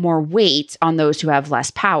to put more weight on those who have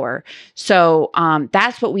less power. So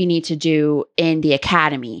that's what we need to do in the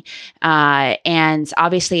academy. And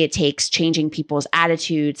obviously it takes changing people's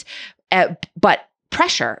attitudes, but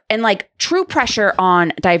pressure and like true pressure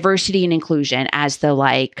on diversity and inclusion as the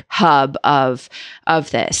like hub of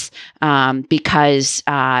this, because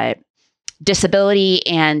disability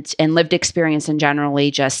and lived experience in generally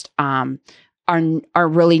just are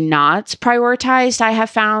really not prioritized, I have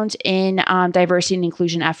found, in diversity and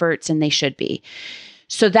inclusion efforts, and they should be.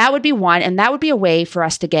 So that would be one, and that would be a way for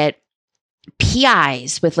us to get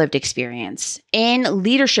PIs with lived experience in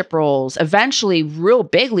leadership roles, eventually real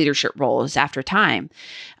big leadership roles after time.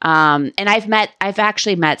 And I've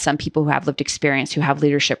actually met some people who have lived experience who have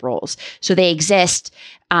leadership roles. So they exist,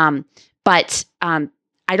 but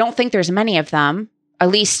I don't think there's many of them, at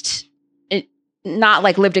least not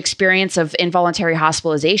like lived experience of involuntary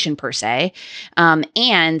hospitalization per se.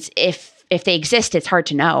 And if they exist, it's hard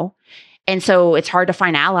to know. And so it's hard to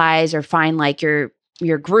find allies or find like your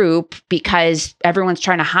group because everyone's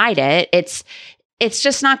trying to hide it. It's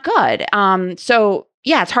just not good. So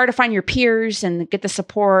yeah, it's hard to find your peers and get the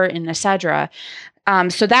support and et cetera.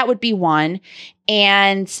 So that would be one.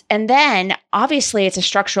 And then obviously it's a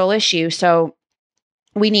structural issue. So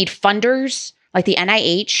we need funders like the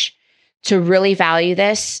NIH to really value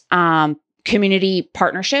this, community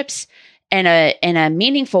partnerships in a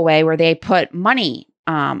meaningful way where they put money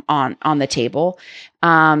on the table.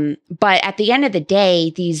 But at the end of the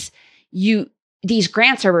day, these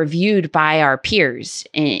grants are reviewed by our peers,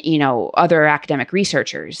 and, other academic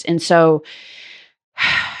researchers. And so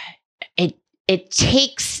it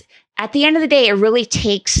takes, at the end of the day, it really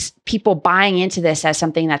takes people buying into this as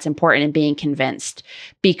something that's important and being convinced.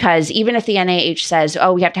 Because even if the NIH says,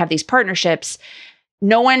 oh, we have to have these partnerships,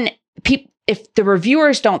 if the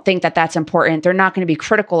reviewers don't think that that's important, they're not going to be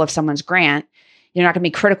critical of someone's grant. You're not going to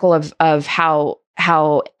be critical of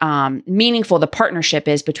how meaningful the partnership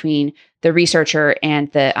is between the researcher and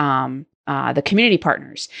the community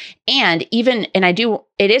partners. And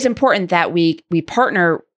it is important that we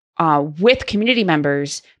partner with community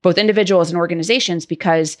members, both individuals and organizations,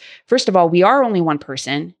 because first of all, we are only one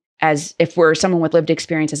person, as if we're someone with lived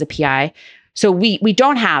experience as a PI. So we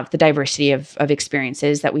don't have the diversity of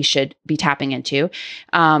experiences that we should be tapping into.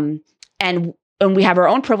 And we have our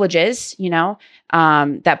own privileges,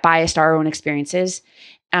 that biased our own experiences.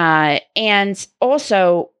 And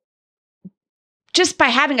also, just by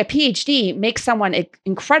having a PhD makes someone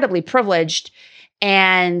incredibly privileged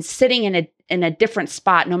and sitting in a different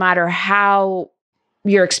spot, no matter how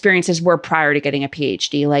your experiences were prior to getting a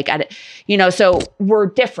PhD. So we're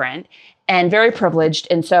different and very privileged.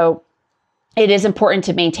 And so it is important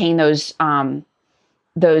to maintain those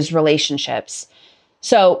relationships.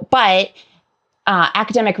 So, but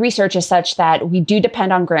academic research is such that we do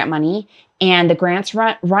depend on grant money, and the grants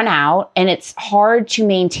run out, and it's hard to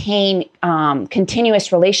maintain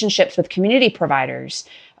continuous relationships with community providers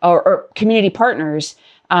or community partners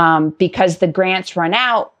because the grants run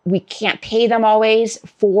out. We can't pay them always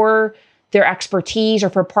for their expertise or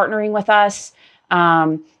for partnering with us.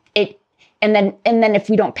 And then if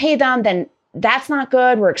we don't pay them, then that's not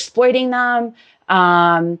good. We're exploiting them.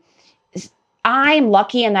 I'm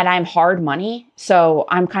lucky in that I'm hard money, so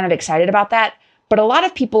I'm kind of excited about that. But a lot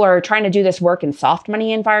of people are trying to do this work in soft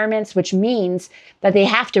money environments, which means that they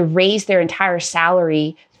have to raise their entire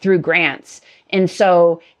salary through grants. And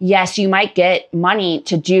so, yes, you might get money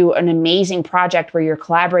to do an amazing project where you're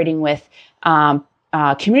collaborating with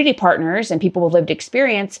community partners and people with lived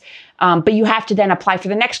experience, but you have to then apply for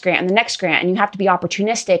the next grant and the next grant, and you have to be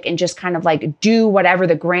opportunistic and just kind of like do whatever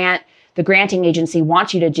the granting agency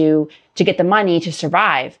wants you to do to get the money to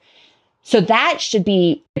survive. So that should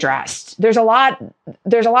be addressed. There's a lot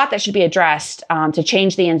that should be addressed to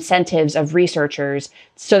change the incentives of researchers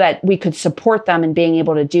so that we could support them in being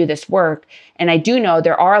able to do this work. And I do know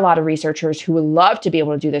there are a lot of researchers who would love to be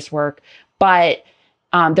able to do this work, but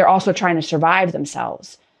they're also trying to survive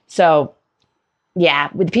themselves. So yeah,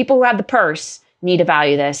 with the people who have the purse need to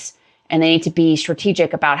value this, and they need to be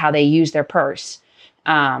strategic about how they use their purse.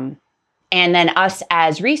 And then us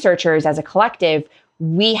as researchers, as a collective,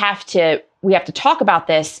 we have to talk about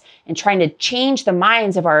this and trying to change the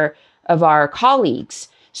minds of our colleagues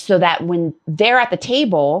so that when they're at the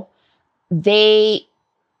table, they're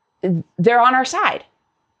on our side,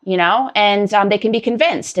 and they can be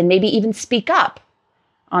convinced and maybe even speak up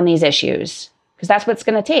on these issues, because that's what it's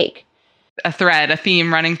going to take. A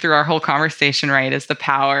theme running through our whole conversation, right, is the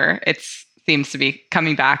power. It seems to be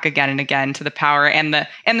coming back again and again to the power and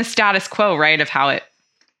the status quo, right, of how it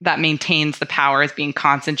that maintains the power is being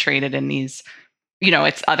concentrated in these,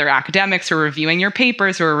 it's other academics who are reviewing your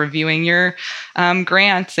papers, who are reviewing your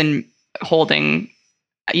grants and holding,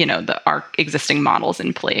 our existing models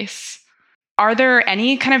in place. Are there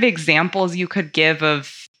any kind of examples you could give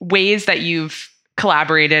of ways that you've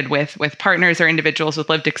collaborated with partners or individuals with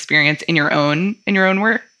lived experience in your own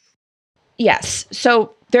work? Yes.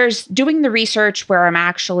 So there's doing the research where I'm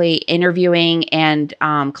actually interviewing and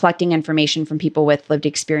collecting information from people with lived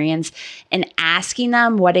experience and asking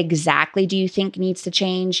them, what exactly do you think needs to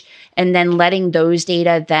change? And then letting those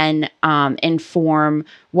data then inform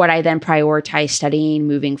what I then prioritize studying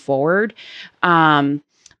moving forward.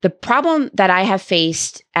 The problem that I have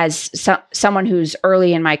faced as someone who's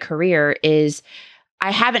early in my career is I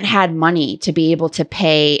haven't had money to be able to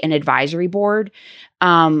pay an advisory board,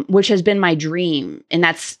 which has been my dream. And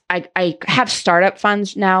that's, I have startup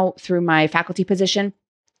funds now through my faculty position.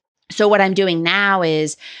 So what I'm doing now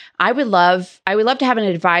is I would love to have an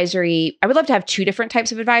advisory. I would love to have two different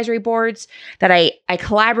types of advisory boards that I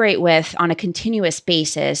collaborate with on a continuous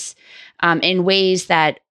basis, in ways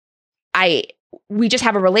that we just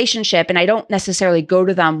have a relationship, and I don't necessarily go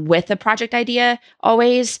to them with a project idea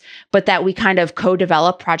always, but that we kind of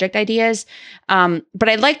co-develop project ideas. But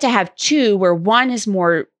I'd like to have two where one is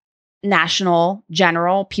more national,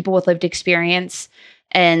 general, people with lived experience,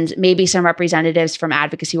 and maybe some representatives from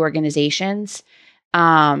advocacy organizations.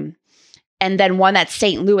 And then one that's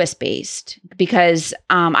St. Louis based, because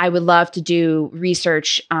I would love to do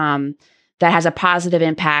research that has a positive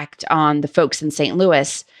impact on the folks in St.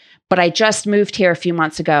 Louis. But I just moved here a few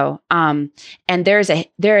months ago, and there is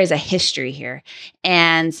a history here,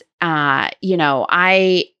 and I'm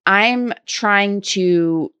trying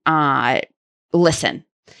to listen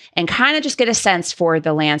and kind of just get a sense for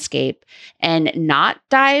the landscape and not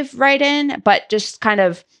dive right in, but just kind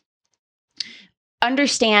of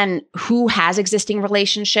understand who has existing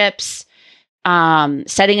relationships,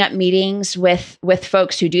 setting up meetings with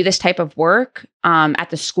folks who do this type of work at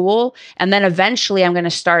the school. And then eventually I'm going to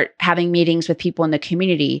start having meetings with people in the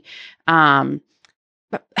community,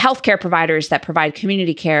 healthcare providers that provide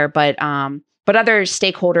community care, but other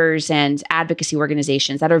stakeholders and advocacy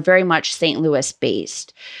organizations that are very much St. Louis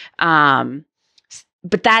based. But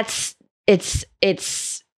it's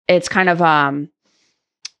kind of,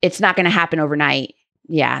 it's not going to happen overnight.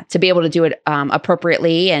 Yeah, to be able to do it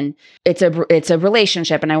appropriately, and it's a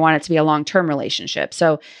relationship, and I want it to be a long-term relationship.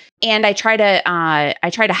 So, and I try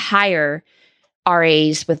to hire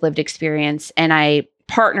RAs with lived experience, and I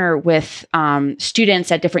partner with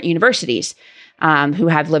students at different universities who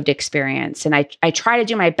have lived experience, and I try to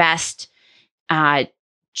do my best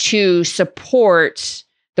to support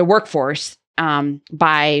the workforce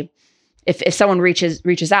by. If someone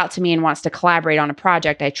reaches out to me and wants to collaborate on a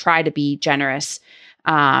project, I try to be generous.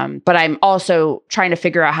 But I'm also trying to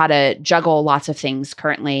figure out how to juggle lots of things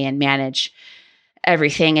currently and manage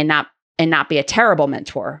everything and not be a terrible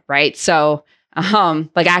mentor, right? So,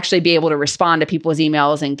 actually be able to respond to people's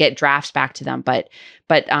emails and get drafts back to them. But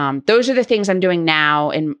those are the things I'm doing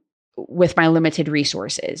now with my limited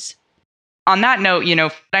resources. On that note,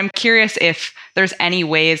 I'm curious if there's any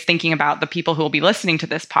ways, thinking about the people who will be listening to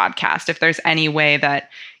this podcast, if there's any way that,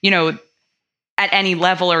 at any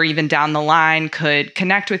level or even down the line could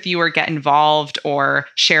connect with you or get involved or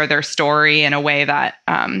share their story in a way that,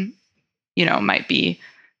 might be,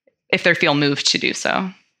 if they feel moved to do so.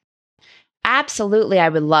 Absolutely. I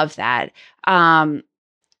would love that. I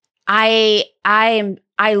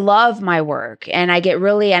love my work, and I get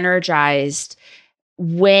really energized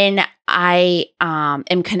when I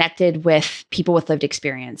am connected with people with lived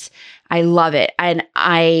experience. I love it. And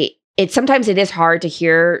sometimes it is hard to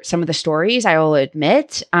hear some of the stories, I will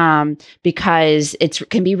admit, because it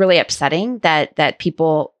can be really upsetting that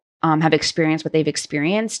people have experienced what they've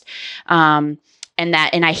experienced. And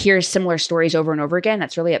I hear similar stories over and over again.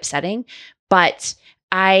 That's really upsetting. But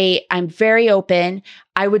I'm very open.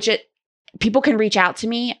 People can reach out to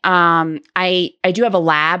me. I do have a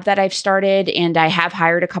lab that I've started, and I have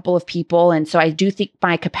hired a couple of people. And so I do think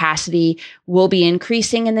my capacity will be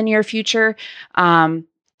increasing in the near future.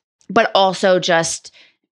 But also just,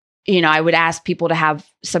 I would ask people to have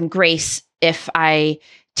some grace if I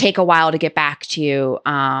take a while to get back to you,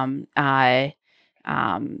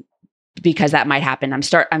 because that might happen.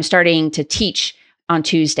 I'm starting to teach on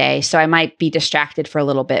Tuesday, so I might be distracted for a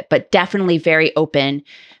little bit, but definitely very open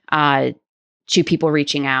to people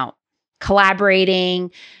reaching out,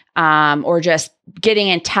 collaborating, or just getting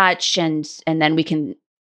in touch, and then we can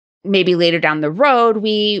maybe later down the road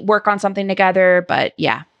we work on something together. But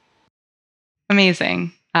yeah.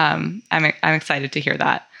 Amazing. I'm excited to hear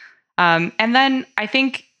that. And then I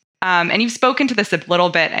think And you've spoken to this a little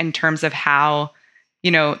bit in terms of how,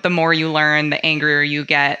 the more you learn, the angrier you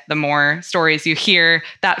get, the more stories you hear,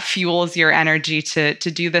 that fuels your energy to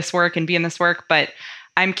do this work and be in this work. But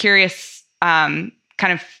I'm curious, kind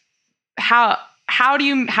of how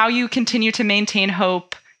you continue to maintain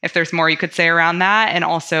hope, if there's more you could say around that, and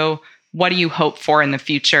also what do you hope for in the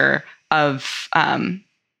future of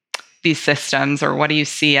these systems, or what do you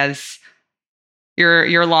see as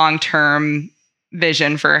your long-term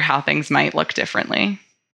vision for how things might look differently?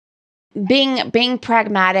 Being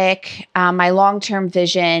pragmatic, my long-term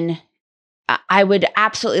vision, I would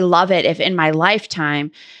absolutely love it if in my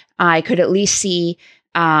lifetime I could at least see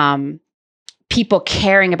people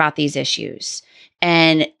caring about these issues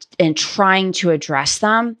and trying to address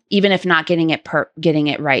them, even if not getting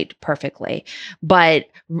it right perfectly, but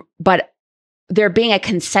there being a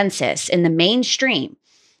consensus in the mainstream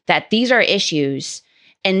that these are issues,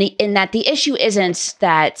 and that the issue isn't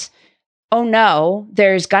that, oh no,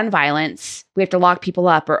 there's gun violence, we have to lock people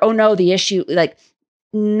up, or oh no, the issue,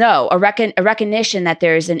 a recognition that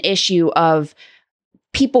there's an issue of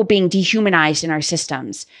people being dehumanized in our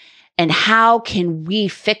systems, and how can we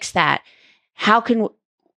fix that? How can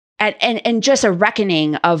and just a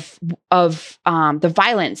reckoning of the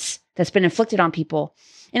violence that's been inflicted on people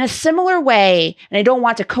in a similar way. And I don't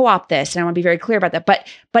want to co-opt this, and I want to be very clear about that,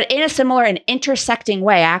 but in a similar and intersecting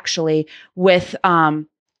way, actually, with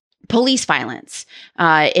police violence.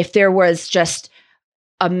 If there was just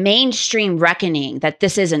a mainstream reckoning that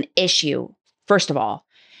this is an issue, first of all,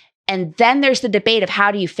 and then there's the debate of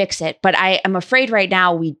how do you fix it. But I am afraid right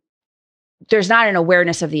now there's not an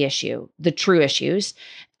awareness of the issue, the true issues,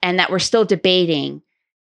 and that we're still debating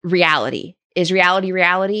reality. Is reality?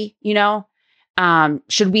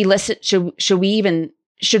 Should we listen? Should we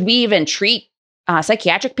even treat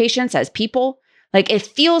psychiatric patients as people? It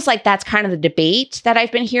feels like that's kind of the debate that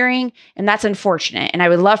I've been hearing, and that's unfortunate. And I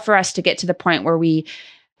would love for us to get to the point where we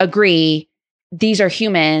agree these are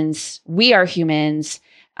humans, we are humans,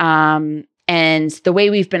 and the way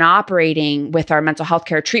we've been operating with our mental health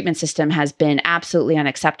care treatment system has been absolutely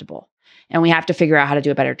unacceptable. And we have to figure out how to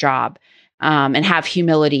do a better job, and have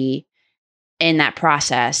humility in that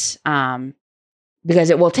process, because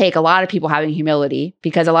it will take a lot of people having humility,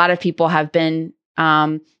 because a lot of people have been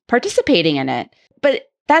participating in it.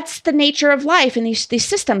 But that's the nature of life in these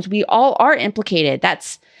systems. We all are implicated.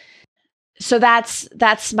 That's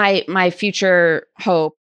my future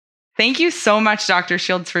hope. Thank you so much, Dr.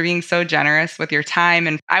 Shields, for being so generous with your time.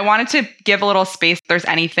 And I wanted to give a little space if there's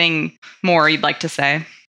anything more you'd like to say.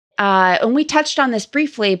 And we touched on this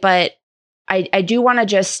briefly, but I do want to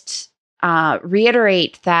just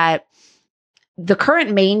reiterate that the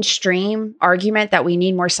current mainstream argument that we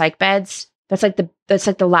need more psych beds, that's like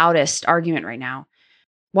the loudest argument right now.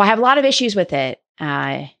 Well, I have a lot of issues with it,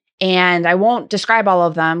 and I won't describe all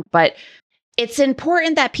of them, but it's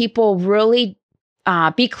important that people really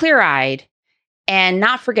be clear-eyed and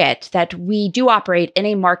not forget that we do operate in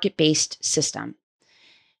a market-based system.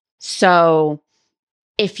 So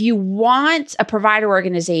if you want a provider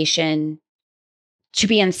organization to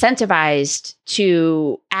be incentivized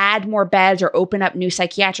to add more beds or open up new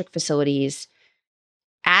psychiatric facilities,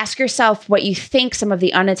 ask yourself what you think some of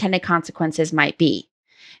the unintended consequences might be.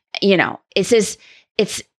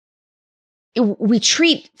 We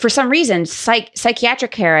treat, for some reason,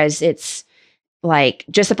 psychiatric care as it's like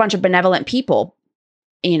just a bunch of benevolent people,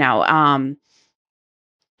 and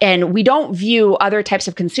we don't view other types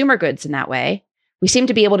of consumer goods in that way. We seem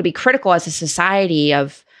to be able to be critical as a society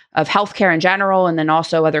of healthcare in general, and then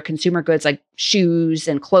also other consumer goods like shoes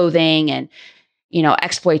and clothing and,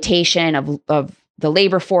 exploitation of the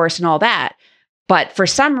labor force and all that. But for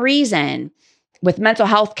some reason, with mental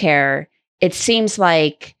health care, it seems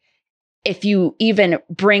like if you even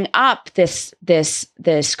bring up this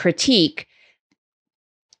critique,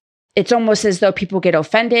 it's almost as though people get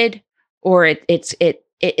offended, or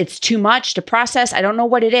it's too much to process. I don't know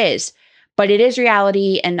what it is, but it is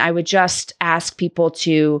reality. And I would just ask people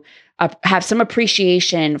to have some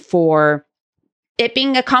appreciation for it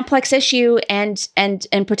being a complex issue, and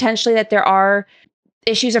potentially that there are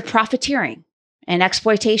issues of profiteering and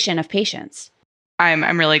exploitation of patients.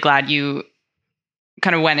 I'm really glad you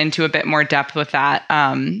kind of went into a bit more depth with that,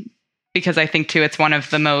 because I think too it's one of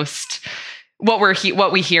the most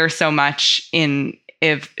what we hear so much need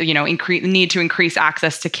to increase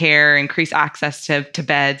access to care, increase access to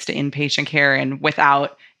beds, to inpatient care, and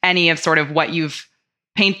without any of sort of what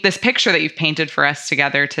this picture that you've painted for us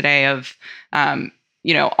together today of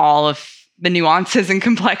all of the nuances and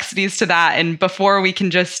complexities to that. And before we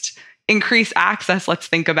can just increase access, let's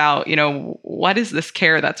think about what is this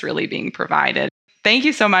care that's really being provided. Thank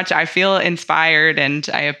you so much. I feel inspired, and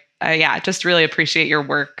I just really appreciate your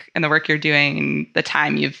work and the work you're doing and the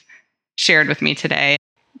time you've shared with me today.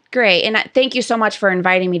 Great. And thank you so much for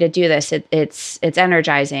inviting me to do this. It's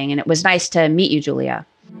energizing, and it was nice to meet you, Julia.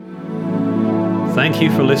 Thank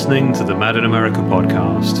you for listening to the Mad in America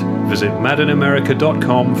podcast. Visit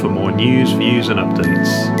madinamerica.com for more news, views, and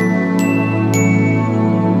updates.